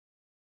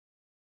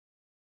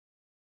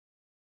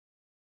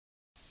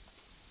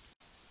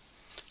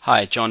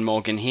Hi, John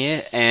Morgan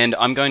here, and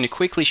I'm going to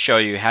quickly show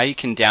you how you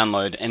can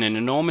download an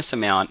enormous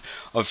amount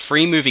of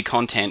free movie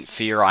content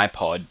for your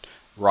iPod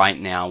right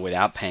now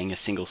without paying a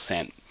single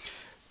cent.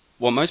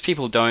 What most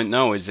people don't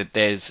know is that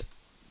there's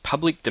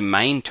public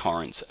domain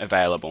torrents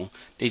available.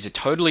 These are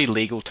totally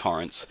legal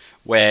torrents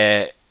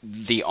where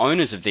the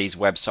owners of these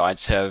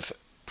websites have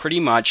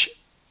pretty much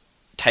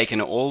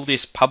taken all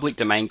this public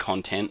domain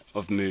content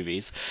of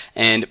movies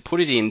and put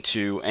it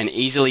into an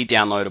easily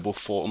downloadable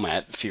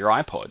format for your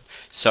iPod.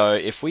 So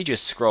if we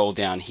just scroll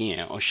down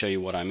here, I'll show you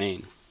what I mean.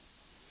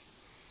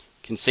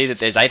 You can see that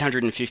there's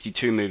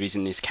 852 movies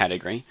in this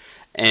category,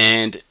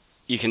 and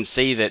you can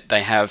see that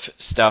they have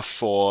stuff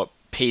for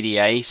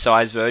PDA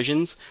size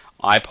versions,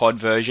 iPod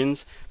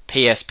versions,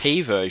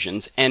 PSP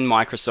versions, and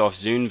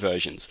Microsoft Zune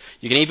versions.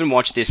 You can even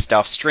watch this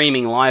stuff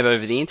streaming live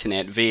over the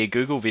internet via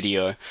Google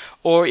Video,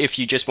 or if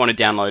you just want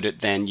to download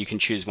it, then you can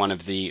choose one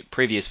of the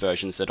previous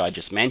versions that I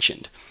just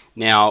mentioned.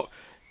 Now,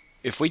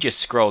 if we just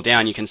scroll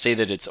down, you can see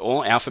that it's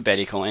all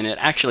alphabetical, and it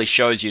actually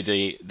shows you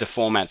the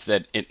formats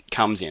that it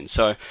comes in.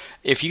 So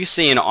if you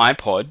see an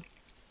iPod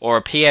or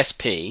a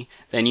PSP,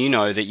 then you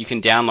know that you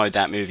can download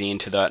that movie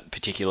into that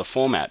particular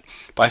format.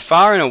 By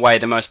far and away,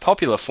 the most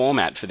popular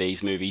format for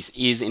these movies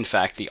is, in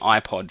fact, the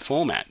iPod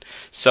format.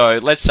 So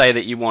let's say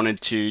that you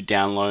wanted to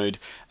download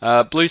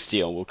Blue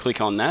Steel. We'll click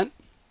on that,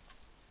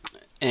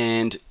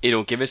 and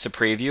it'll give us a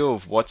preview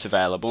of what's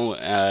available.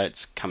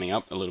 It's coming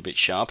up a little bit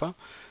sharper.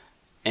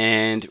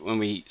 And when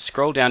we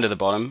scroll down to the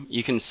bottom,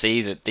 you can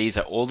see that these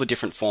are all the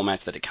different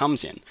formats that it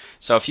comes in.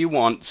 So if you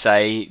want,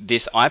 say,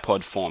 this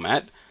iPod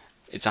format,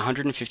 it's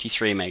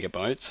 153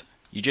 megabytes.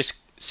 You just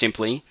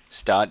simply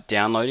start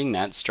downloading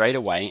that straight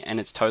away, and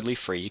it's totally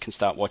free. You can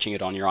start watching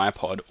it on your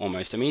iPod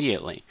almost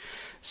immediately.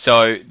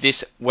 So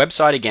this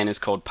website again is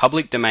called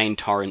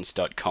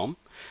publicdomaintorrents.com,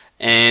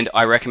 and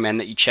I recommend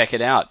that you check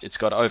it out. It's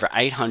got over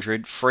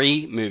 800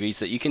 free movies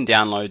that you can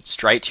download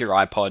straight to your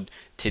iPod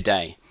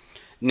today.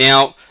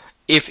 Now,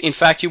 if in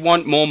fact you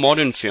want more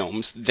modern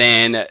films,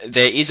 then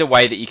there is a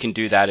way that you can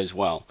do that as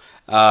well.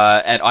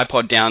 At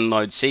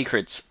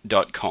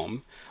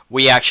iPodDownloadSecrets.com,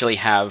 we actually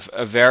have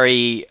a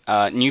very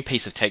new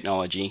piece of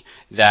technology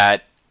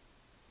that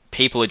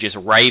people are just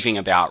raving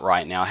about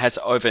right now. It has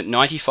over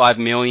 95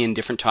 million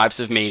different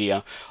types of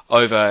media,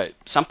 over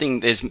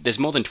something, there's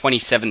more than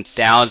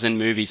 27,000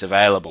 movies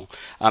available.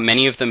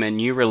 Many of them are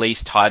new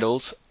release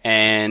titles,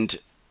 and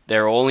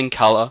they're all in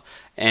color,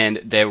 and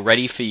they're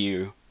ready for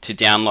you to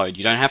download.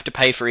 You don't have to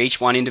pay for each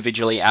one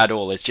individually at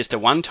all. It's just a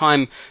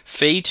one-time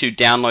fee to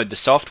download the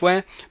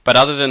software, but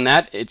other than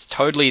that, it's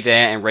totally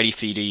there and ready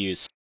for you to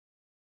use.